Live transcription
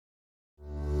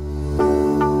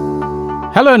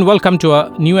Hello and welcome to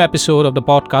a new episode of the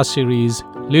podcast series,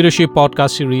 Leadership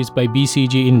Podcast Series by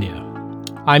BCG India.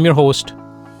 I'm your host,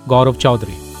 Gaurav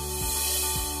Chaudhary.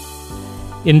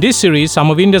 In this series, some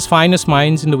of India's finest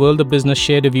minds in the world of business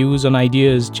share their views on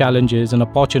ideas, challenges, and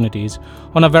opportunities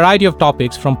on a variety of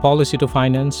topics from policy to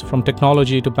finance, from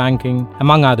technology to banking,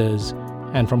 among others,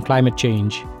 and from climate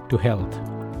change to health.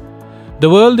 The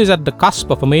world is at the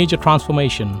cusp of a major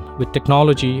transformation, with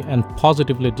technology and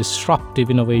positively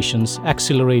disruptive innovations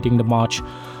accelerating the march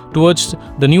towards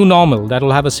the new normal that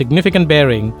will have a significant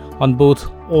bearing on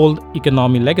both old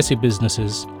economy legacy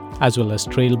businesses as well as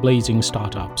trailblazing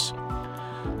startups.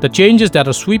 The changes that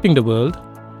are sweeping the world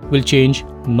will change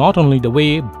not only the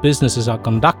way businesses are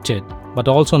conducted, but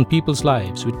also on people's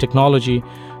lives, with technology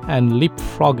and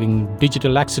leapfrogging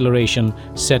digital acceleration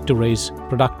set to raise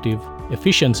productive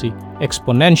efficiency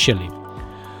exponentially.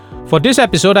 For this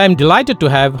episode, I am delighted to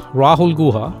have Rahul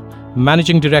Guha,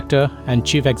 Managing Director and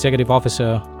Chief Executive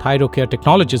Officer, Thyrocare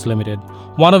Technologies Ltd,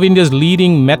 one of India's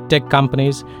leading MedTech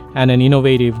companies and an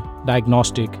innovative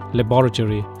diagnostic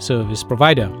laboratory service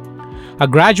provider. A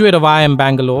graduate of IIM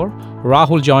Bangalore,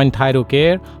 Rahul joined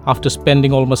Thyrocare after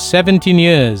spending almost 17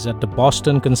 years at the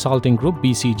Boston Consulting Group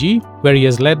BCG, where he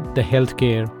has led the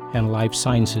healthcare and life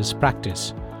sciences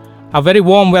practice. A very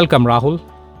warm welcome, Rahul.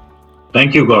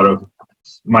 Thank you, Gaurav.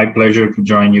 It's my pleasure to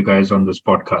join you guys on this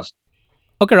podcast.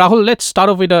 Okay, Rahul, let's start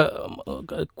off with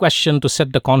a question to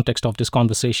set the context of this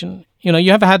conversation.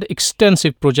 You have had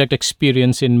extensive project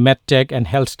experience in MedTech and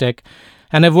HealthTech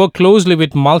and have worked closely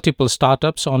with multiple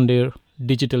startups on their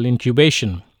digital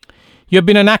incubation. You have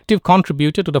been an active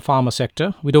contributor to the pharma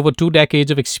sector with over 2 decades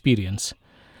of experience.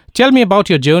 Tell me about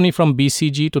your journey from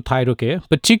BCG to Thyrocare,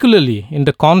 particularly in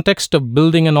the context of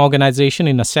building an organization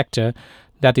in a sector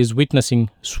that is witnessing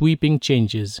sweeping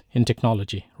changes in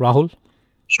technology. Rahul?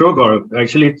 Sure, Gaurav.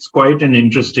 Actually, it's quite an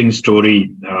interesting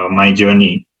story, my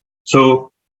journey.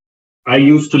 So I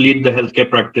used to lead the healthcare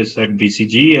practice at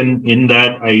BCG, and in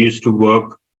that I used to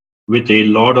work with a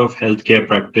lot of healthcare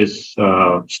practice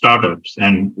startups.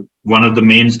 And one of the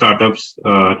main startups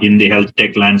in the health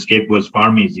tech landscape was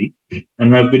Pharmeasy.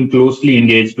 And I've been closely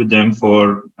engaged with them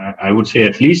for, I would say,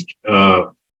 at least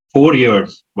 4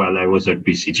 years while I was at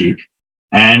BCG,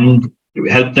 and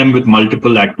helped them with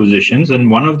multiple acquisitions.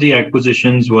 And one of the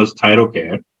acquisitions was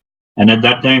Thyrocare. And at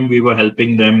that time, we were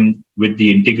helping them with the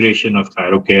integration of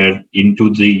Thyrocare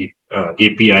into the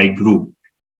API group.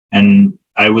 And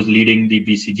I was leading the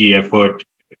BCG effort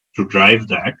to drive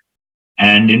that.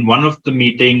 And in one of the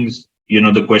meetings,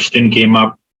 the question came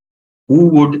up, who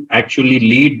would actually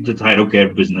lead the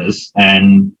Thyrocare business,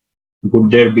 and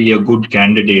would there be a good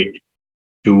candidate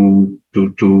to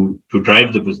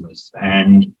drive the business?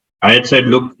 And I had said,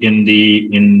 look, in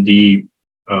the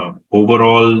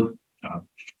overall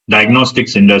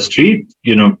diagnostics industry,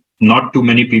 not too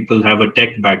many people have a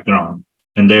tech background.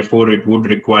 And therefore, it would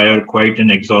require quite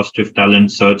an exhaustive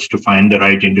talent search to find the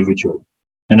right individual.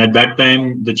 And at that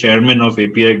time, the chairman of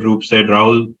API Group said,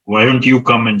 Rahul, why don't you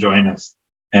come and join us?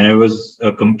 And it was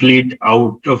a complete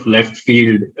out of left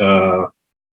field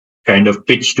kind of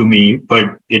pitch to me,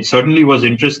 but it certainly was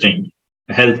interesting.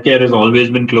 Healthcare has always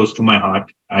been close to my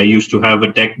heart. I used to have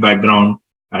a tech background.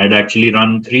 I had actually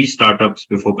run 3 startups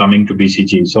before coming to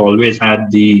BCG. So always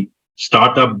had the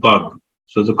startup bug.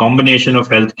 So the combination of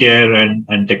healthcare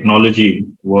and technology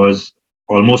was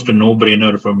almost a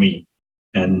no-brainer for me.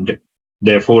 And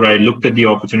therefore, I looked at the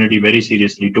opportunity very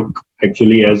seriously. Took,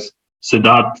 actually, as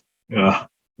Siddharth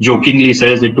jokingly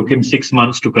says, it took him 6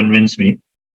 months to convince me.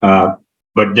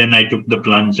 But then I took the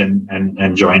plunge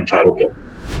and joined Thyrocare.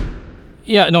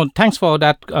 Yeah, thanks for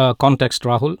that context,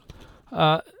 Rahul.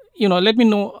 Let me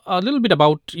know a little bit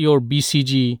about your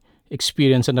BCG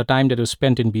experience and the time that you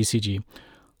spent in BCG.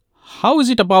 What is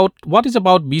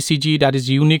about BCG that is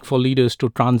unique for leaders to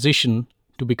transition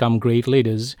to become great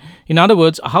leaders? In other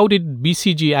words, how did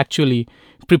BCG actually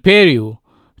prepare you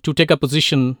to take a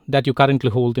position that you currently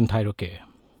hold in Thyrocare?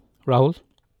 Rahul?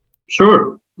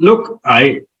 Sure. Look,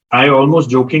 I almost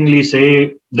jokingly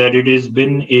say that it has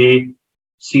been a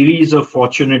series of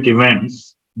fortunate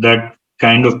events that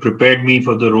kind of prepared me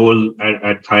for the role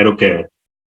at Thyrocare.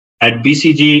 At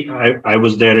BCG, I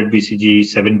was there at BCG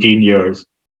 17 years.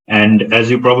 And as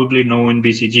you probably know, in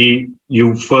BCG,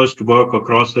 you first work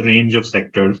across a range of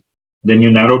sectors. Then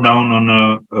you narrow down on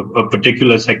a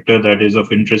particular sector that is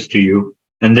of interest to you.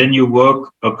 And then you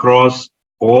work across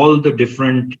all the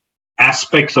different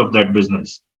aspects of that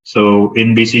business. So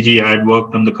in BCG, I had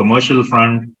worked on the commercial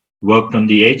front, worked on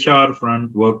the HR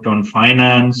front, worked on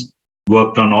finance,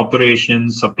 worked on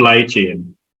operations, supply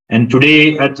chain. And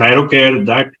today at Thyrocare,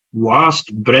 that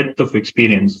vast breadth of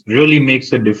experience really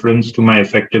makes a difference to my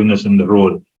effectiveness in the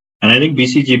role. And I think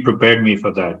BCG prepared me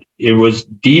for that. It was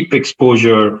deep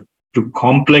exposure to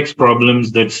complex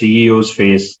problems that CEOs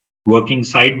face, working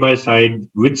side by side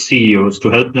with CEOs to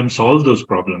help them solve those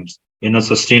problems in a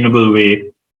sustainable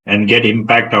way and get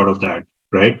impact out of that,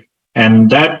 right? And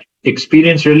that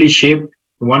experience really shaped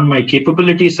one, my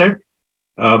capability set,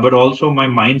 but also my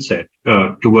mindset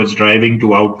towards driving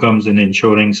to outcomes and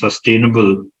ensuring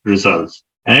sustainable results.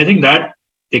 And I think that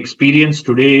experience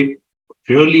today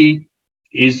really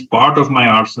is part of my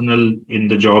arsenal in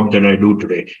the job that I do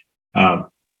today. Uh,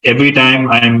 every time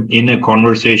I'm in a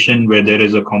conversation where there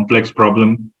is a complex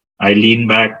problem, I lean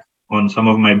back on some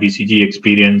of my BCG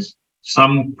experience,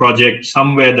 some project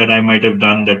somewhere that I might have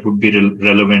done that would be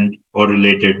relevant or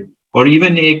related, or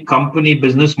even a company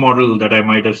business model that I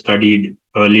might have studied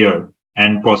earlier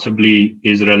and possibly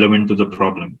is relevant to the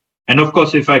problem. And of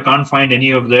course, if I can't find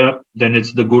any of that, then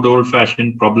it's the good old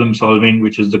fashioned problem solving,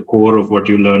 which is the core of what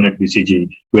you learn at BCG,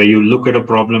 where you look at a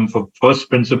problem for first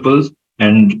principles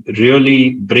and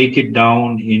really break it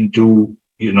down into,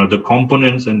 the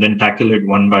components and then tackle it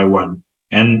one by one.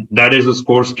 And that is a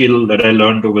core skill that I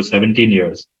learned over 17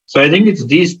 years. So I think it's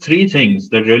these three things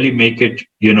that really make it,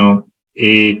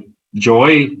 a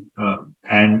joy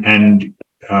and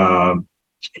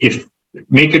if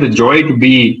make it a joy to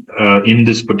be in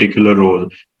this particular role.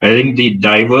 I think the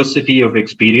diversity of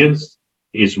experience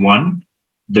is one,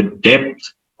 the depth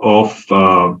of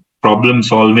problem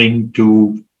solving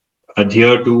to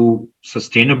adhere to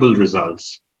sustainable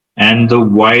results, and the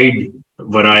wide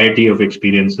variety of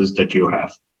experiences that you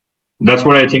have. That's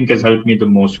what I think has helped me the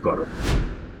most, Gaurav.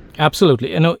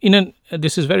 Absolutely.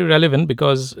 This is very relevant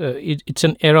because it's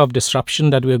an era of disruption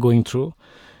that we are going through.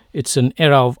 It's an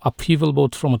era of upheaval,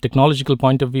 both from a technological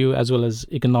point of view as well as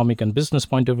economic and business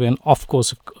point of view, and of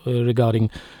course regarding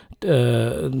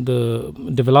the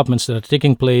developments that are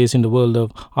taking place in the world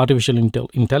of artificial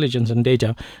intelligence and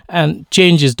data. And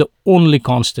change is the only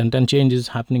constant, and change is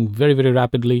happening very, very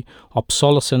rapidly.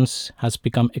 Obsolescence has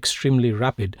become extremely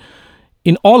rapid.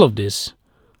 In all of this,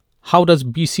 how does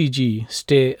BCG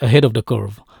stay ahead of the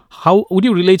curve? How would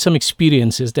you relate some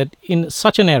experiences that in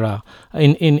such an era,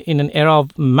 in an era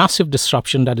of massive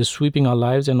disruption that is sweeping our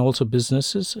lives and also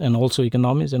businesses and also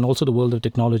economies and also the world of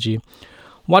technology,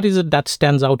 what is it that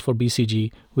stands out for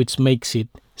BCG which makes it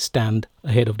stand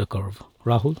ahead of the curve?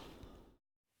 Rahul?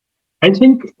 I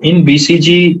think in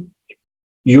BCG,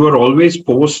 you are always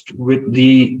posed with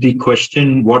the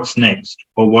question, what's next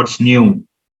or what's new?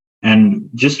 And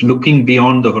just looking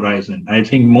beyond the horizon. I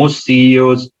think most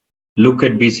CEOs look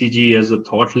at BCG as a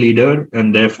thought leader,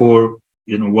 and therefore,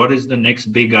 what is the next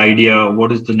big idea?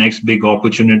 What is the next big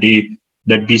opportunity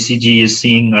that BCG is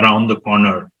seeing around the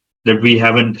corner that we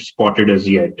haven't spotted as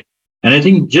yet? And I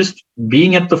think just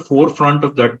being at the forefront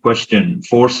of that question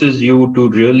forces you to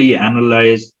really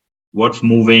analyze what's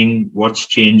moving, what's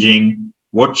changing,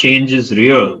 what change is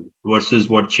real versus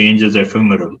what change is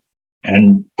ephemeral,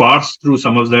 and parse through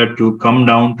some of that to come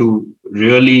down to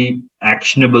really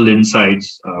actionable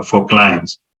insights for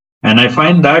clients. And I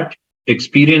find that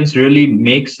experience really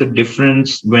makes a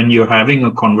difference when you're having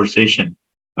a conversation,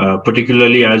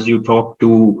 particularly as you talk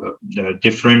to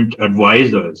different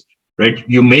advisors, right?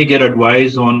 You may get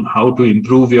advice on how to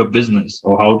improve your business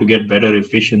or how to get better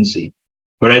efficiency.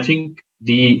 But I think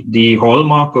the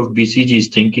hallmark of BCG's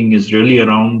thinking is really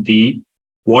around the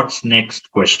what's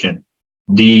next question,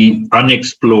 the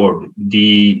unexplored,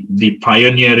 the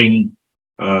pioneering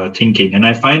thinking. And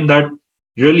I find that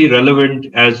really relevant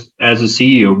as a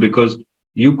CEO, because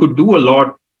you could do a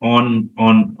lot on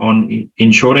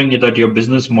ensuring that your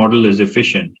business model is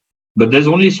efficient, but there's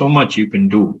only so much you can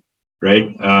do, right?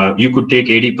 You could take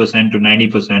 80% to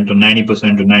 90% or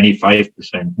 90% to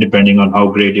 95%, depending on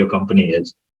how great your company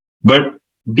is. But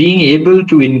being able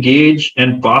to engage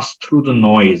and pass through the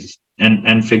noise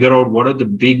and figure out what are the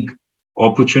big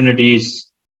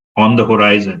opportunities on the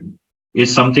horizon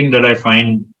is something that I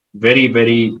find very,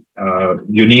 very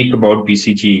unique about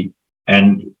BCG.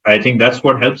 And I think that's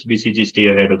what helps BCG stay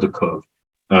ahead of the curve,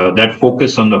 that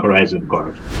focus on the horizon,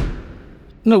 Gaurav.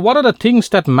 What are the things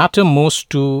that matter most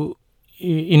to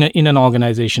in an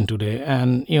organization today?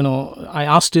 And I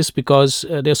ask this because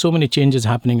there are so many changes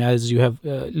happening, as you have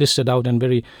listed out and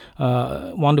very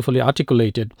wonderfully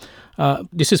articulated.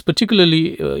 This is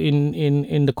particularly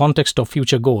in the context of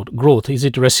future growth. Is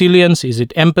it resilience? Is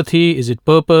it empathy? Is it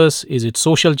purpose? Is it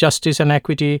social justice and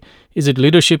equity? Is it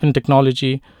leadership in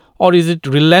technology? Or is it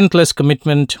relentless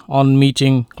commitment on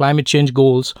meeting climate change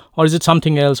goals? Or is it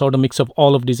something else, or the mix of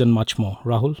all of these and much more?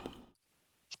 Rahul?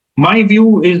 My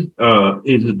view is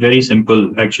very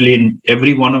simple. Actually, in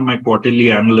every one of my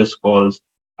quarterly analyst calls,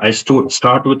 I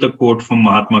start with a quote from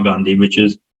Mahatma Gandhi, which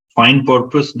is "Find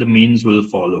purpose, the means will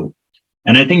follow."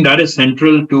 And I think that is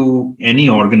central to any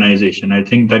organization. I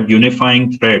think that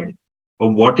unifying thread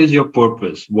of what is your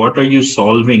purpose, what are you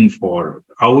solving for,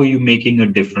 how are you making a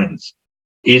difference,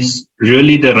 is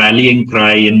really the rallying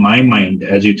cry in my mind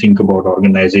as you think about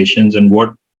organizations and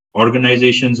what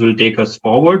organizations will take us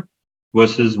forward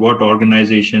versus what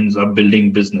organizations are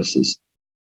building businesses.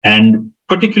 And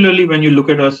particularly when you look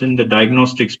at us in the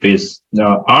diagnostic space,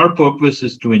 our purpose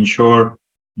is to ensure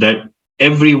that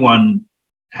everyone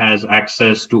has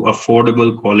access to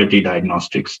affordable quality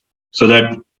diagnostics so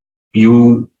that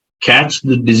you catch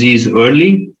the disease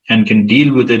early and can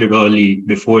deal with it early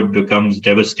before it becomes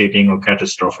devastating or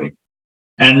catastrophic.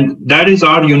 And that is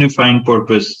our unifying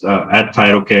purpose at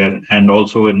Thyrocare and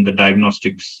also in the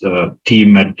diagnostics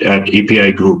team at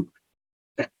API Group.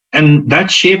 And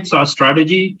that shapes our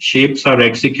strategy, shapes our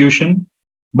execution,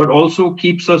 but also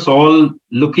keeps us all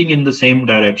looking in the same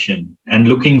direction and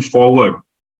looking forward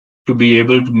to be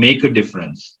able to make a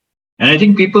difference. And I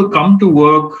think people come to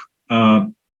work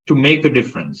to make a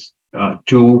difference,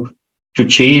 to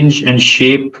change and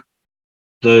shape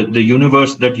the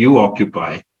universe that you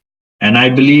occupy. And I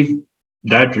believe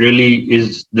that really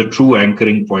is the true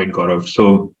anchoring point, Gaurav.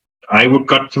 So I would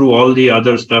cut through all the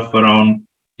other stuff around,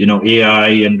 AI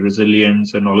and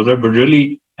resilience and all of that, but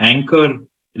really anchor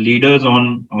leaders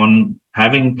on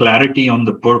having clarity on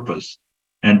the purpose.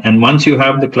 And once you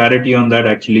have the clarity on that,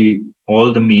 actually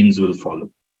all the means will follow.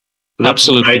 So that's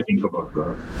what I Absolutely. think about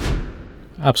Gaurav.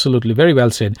 Absolutely. Very well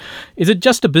said. Is it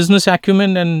just a business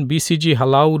acumen and BCG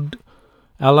allowed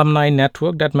alumni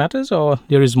network that matters, or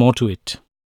there is more to it?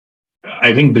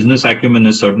 I think business acumen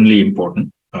is certainly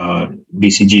important.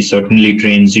 BCG certainly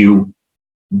trains you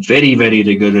very, very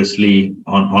rigorously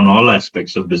on all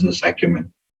aspects of business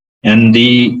acumen. And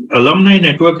the alumni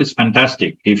network is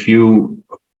fantastic. If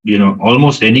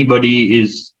almost anybody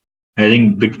is, I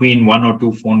think, between one or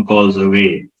two phone calls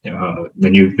away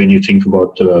when you think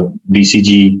about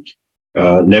BCG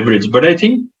leverage. But I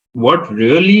think what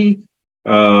really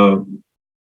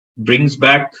brings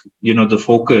back, the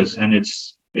focus, and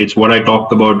it's what I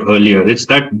talked about earlier. It's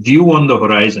that view on the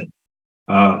horizon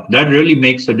that really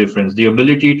makes a difference. The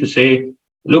ability to say,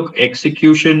 look,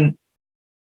 execution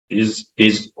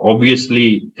is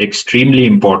obviously extremely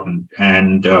important,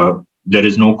 and there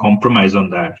is no compromise on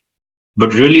that.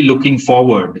 But really looking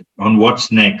forward on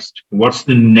what's next, what's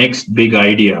the next big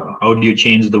idea, how do you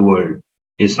change the world,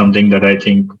 is something that I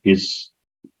think is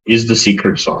the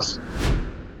secret sauce.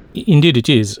 Indeed, it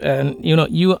is. And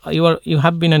you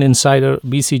have been an insider,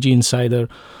 BCG insider,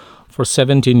 for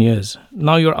 17 years.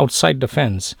 Now you're outside the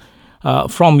fence.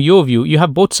 From your view, you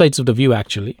have both sides of the view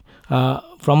actually.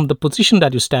 From the position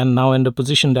that you stand now and the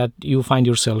position that you find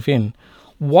yourself in,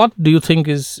 what do you think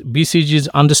is BCG's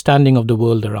understanding of the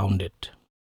world around it?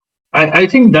 I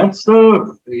think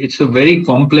it's a very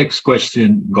complex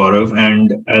question, Gaurav.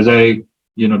 And as I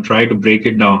try to break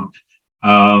it down,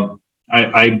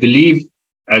 I believe,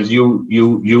 as you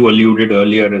alluded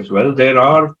earlier as well, there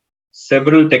are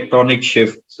several tectonic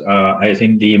shifts. I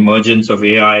think the emergence of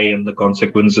AI and the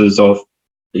consequences of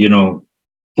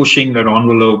pushing that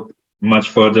envelope much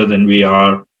further than we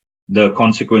are, the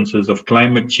consequences of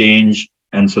climate change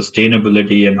and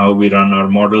sustainability and how we run our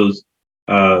models,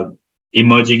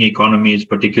 emerging economies,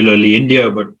 particularly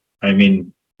India. But I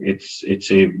mean,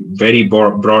 it's a very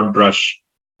broad brush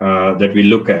that we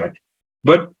look at.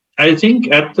 But I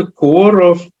think at the core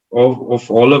of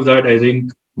all of that, I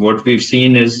think what we've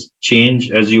seen is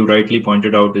change, as you rightly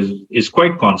pointed out, is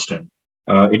quite constant.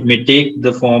 It may take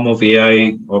the form of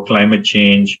AI or climate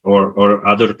change or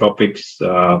other topics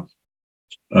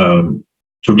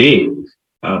today,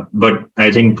 but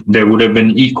I think there would have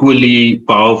been equally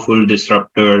powerful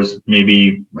disruptors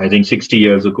maybe, I think, 60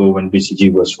 years ago when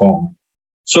BCG was formed.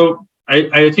 So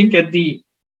I think at the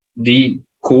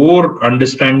core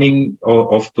understanding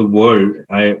of the world,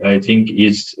 I think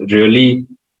is really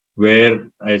where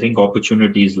I think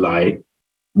opportunities lie,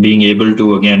 being able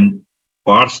to, again,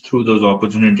 parse through those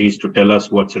opportunities to tell us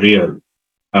what's real.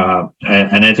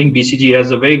 And I think BCG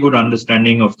has a very good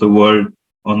understanding of the world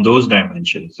on those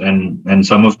dimensions. And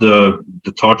some of the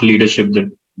thought leadership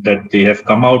that they have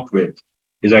come out with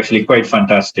is actually quite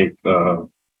fantastic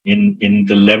in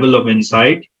the level of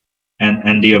insight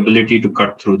and the ability to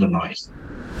cut through the noise.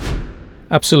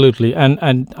 Absolutely,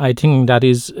 and I think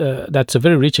that's a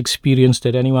very rich experience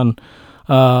that anyone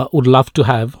would love to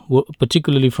have,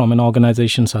 particularly from an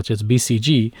organization such as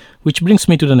BCG. Which brings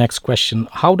me to the next question: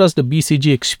 how does the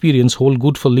BCG experience hold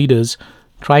good for leaders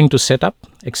trying to set up,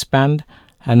 expand,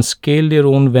 and scale their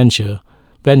own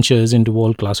ventures into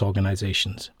world-class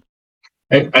organizations?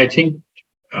 I think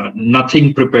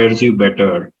nothing prepares you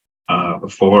better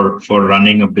for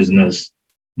running a business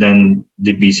than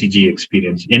the BCG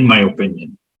experience, in my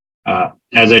opinion.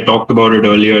 As I talked about it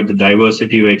earlier, the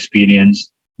diversity of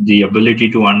experience, the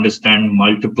ability to understand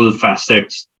multiple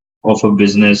facets of a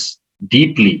business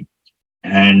deeply,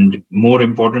 and more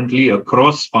importantly,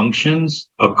 across functions,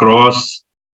 across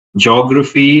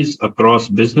geographies, across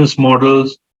business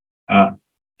models. Uh,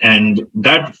 and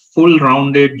that full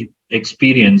rounded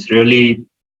experience really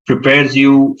prepares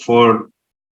you for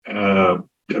uh,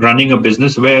 running a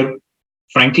business where,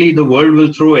 frankly, the world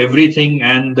will throw everything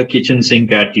and the kitchen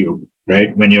sink at you,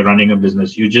 right? When you're running a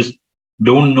business, you just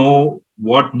don't know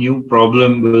what new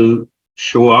problem will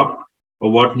show up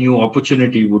or what new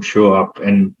opportunity would show up.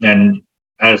 And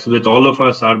as with all of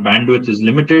us, our bandwidth is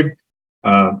limited.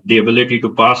 The ability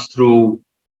to pass through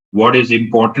what is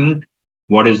important,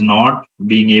 what is not,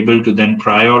 being able to then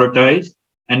prioritize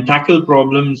and tackle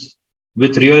problems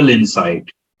with real insight,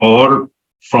 or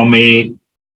from a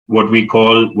what we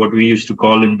used to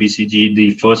call in BCG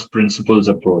the first principles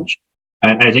approach.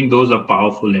 I think those are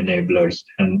powerful enablers,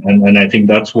 and I think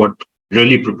that's what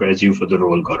really prepares you for the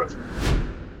role, Gaurav.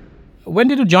 When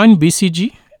did you join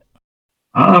BCG?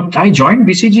 I joined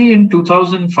BCG in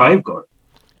 2005, Gaurav.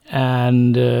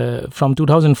 And from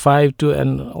 2005 to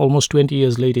and almost 20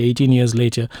 years later, 18 years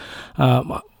later,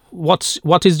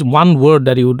 what is one word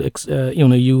that you would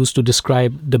use to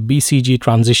describe the BCG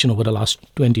transition over the last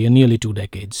 20 and nearly 2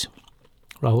 decades,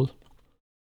 Rahul?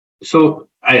 So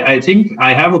I think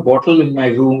I have a bottle in my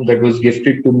room that was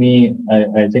gifted to me,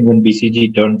 I think when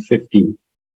BCG turned 50.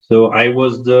 So I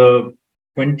was the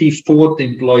 24th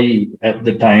employee at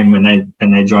the time when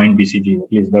I joined BCG.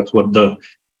 At least that's what the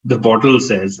bottle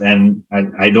says. And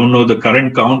I don't know the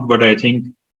current count, but I think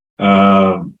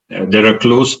there are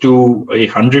close to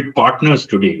 100 partners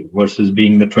today versus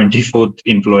being the 24th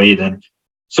employee then.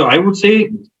 So I would say,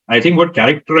 I think what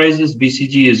characterizes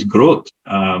BCG is growth.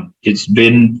 It's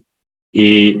been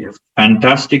a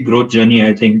fantastic growth journey.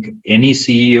 I think any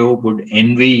CEO would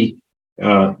envy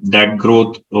that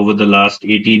growth over the last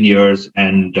 18 years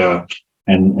and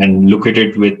look at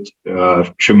it with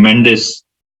tremendous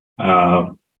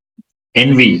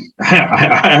envy,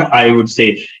 I would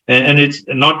say. And it's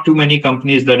not too many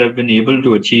companies that have been able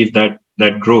to achieve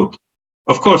that growth.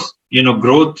 Of course,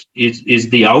 growth is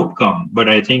the outcome, but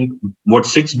I think what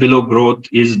sits below growth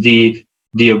is the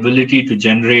ability to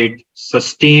generate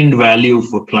sustained value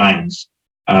for clients.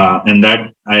 And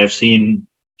that I have seen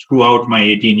throughout my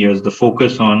 18 years, the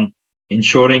focus on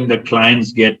ensuring that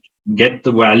clients get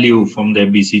the value from their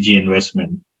BCG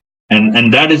investment.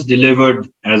 And that is delivered,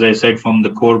 as I said, from the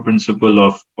core principle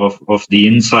of the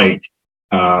insight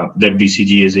that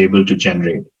BCG is able to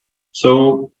generate.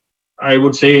 So I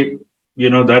would say,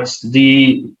 that's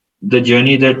the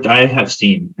journey that I have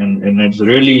seen. And it's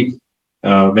really,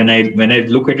 when I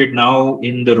look at it now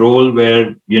in the role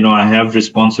where, I have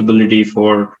responsibility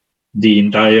for the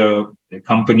entire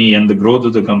company and the growth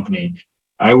of the company,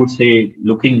 I would say,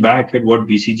 looking back at what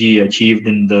BCG achieved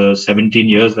in the 17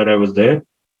 years that I was there,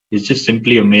 it's just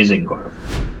simply amazing, Gaurav.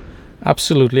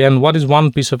 Absolutely. And what is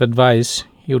one piece of advice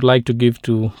you'd like to give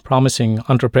to promising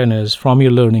entrepreneurs from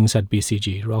your learnings at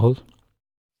BCG, Rahul?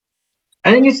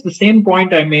 I think it's the same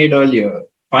point I made earlier.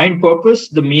 Find purpose,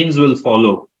 the means will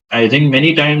follow. I think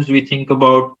many times we think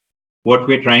about what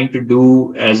we're trying to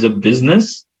do as a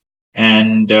business,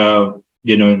 and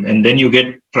and then you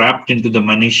get trapped into the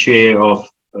minutiae of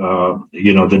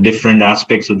the different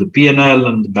aspects of the P&L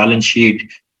and the balance sheet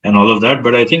and all of that.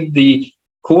 But I think the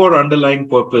core underlying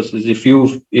purpose is if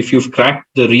you've cracked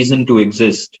the reason to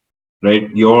exist, right?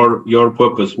 Your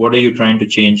purpose. What are you trying to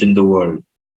change in the world?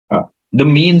 The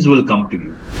means will come to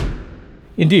you.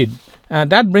 Indeed.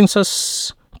 That brings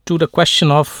us to the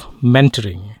question of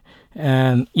mentoring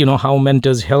and how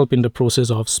mentors help in the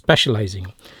process of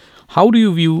specializing. How do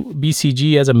you view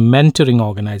BCG as a mentoring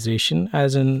organization,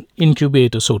 as an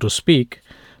incubator, so to speak,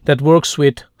 that works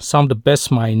with some of the best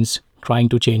minds trying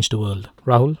to change the world?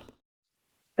 Rahul?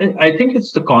 I think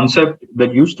it's the concept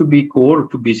that used to be core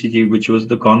to BCG, which was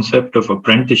the concept of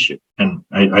apprenticeship. And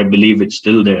I believe it's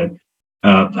still there.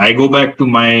 I go back to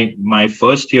my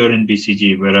first year in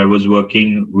BCG, where I was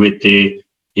working with a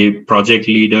project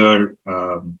leader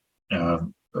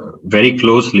very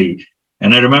closely.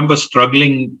 And I remember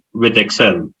struggling with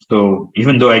Excel. So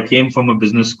even though I came from a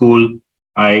business school,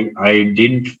 I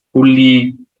didn't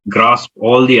fully grasp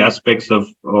all the aspects of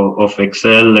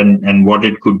Excel and what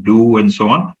it could do and so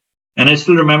on. And I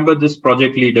still remember this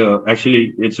project leader.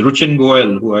 Actually, it's Ruchin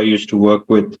Goel, who I used to work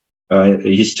with.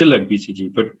 He's still at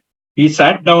BCG, but he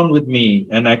sat down with me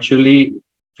and actually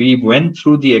we went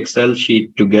through the Excel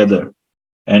sheet together.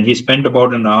 And he spent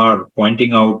about an hour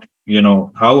pointing out,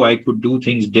 how I could do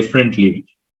things differently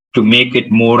to make it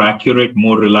more accurate,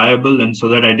 more reliable, and so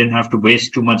that I didn't have to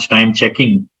waste too much time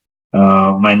checking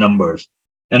my numbers.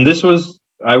 And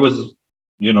I was,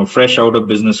 fresh out of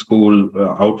business school,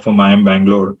 out from IIM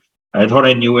Bangalore. I thought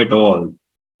I knew it all.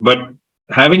 But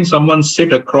having someone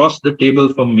sit across the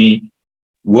table from me,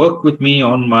 work with me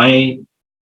on my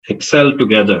Excel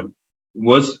together,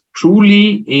 was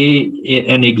truly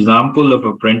an example of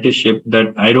apprenticeship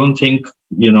that I don't think,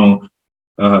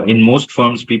 in most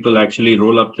firms, people actually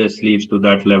roll up their sleeves to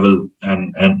that level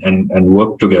and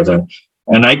work together.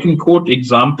 And I can quote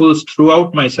examples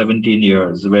throughout my 17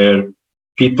 years where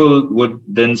people would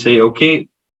then say, okay,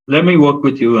 let me work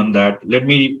with you on that. Let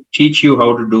me teach you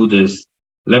how to do this.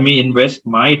 Let me invest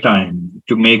my time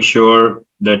to make sure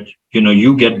that,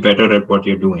 you get better at what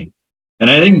you're doing. And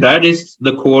I think that is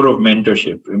the core of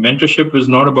mentorship. Mentorship is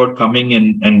not about coming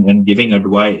in and giving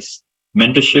advice.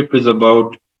 Mentorship is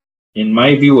about, in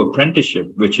my view,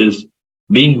 apprenticeship, which is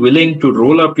being willing to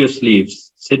roll up your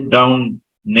sleeves, sit down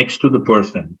next to the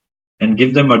person and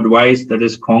give them advice that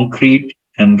is concrete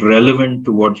and relevant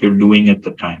to what you're doing at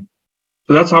the time.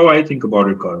 So that's how I think about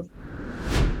it, Gaurav.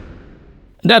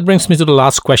 That brings me to the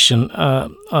last question,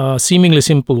 a seemingly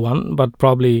simple one, but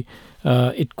probably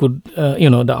it could,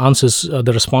 the answers,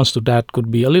 the response to that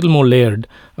could be a little more layered.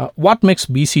 What makes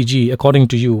BCG, according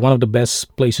to you, one of the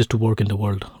best places to work in the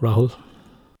world, Rahul?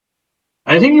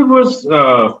 I think it was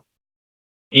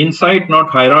insight, not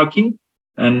hierarchy.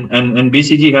 And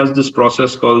BCG has this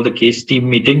process called the case team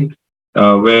meeting,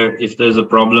 where if there's a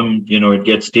problem, it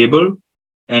gets tabled.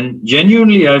 And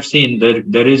genuinely, I've seen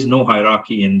there is no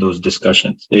hierarchy in those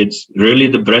discussions. It's really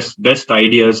the best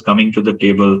ideas coming to the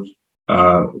table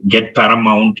get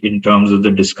paramount in terms of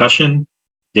the discussion.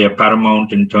 They are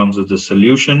paramount in terms of the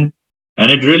solution. And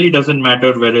it really doesn't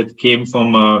matter whether it came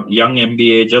from a young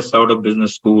MBA just out of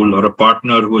business school or a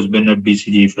partner who has been at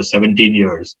BCG for 17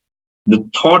 years. The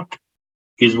thought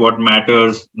is what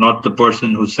matters, not the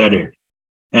person who said it.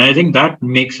 And I think that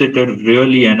makes it a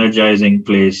really energizing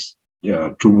place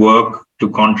to work, to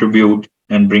contribute,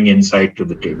 and bring insight to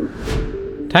the table.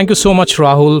 Thank you so much,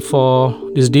 Rahul,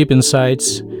 for these deep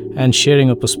insights and sharing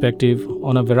a perspective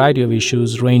on a variety of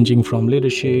issues ranging from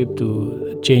leadership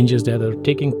to changes that are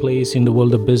taking place in the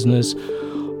world of business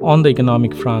on the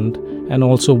economic front, and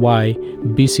also why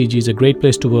BCG is a great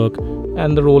place to work,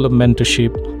 and the role of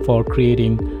mentorship for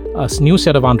creating a new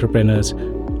set of entrepreneurs,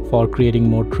 for creating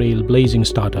more trailblazing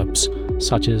startups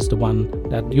such as the one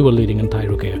that you were leading in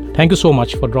Thyrocare. Thank you so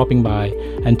much for dropping by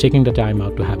and taking the time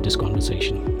out to have this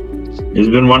conversation. It's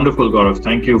been wonderful, Gaurav.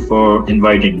 Thank you for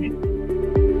inviting me.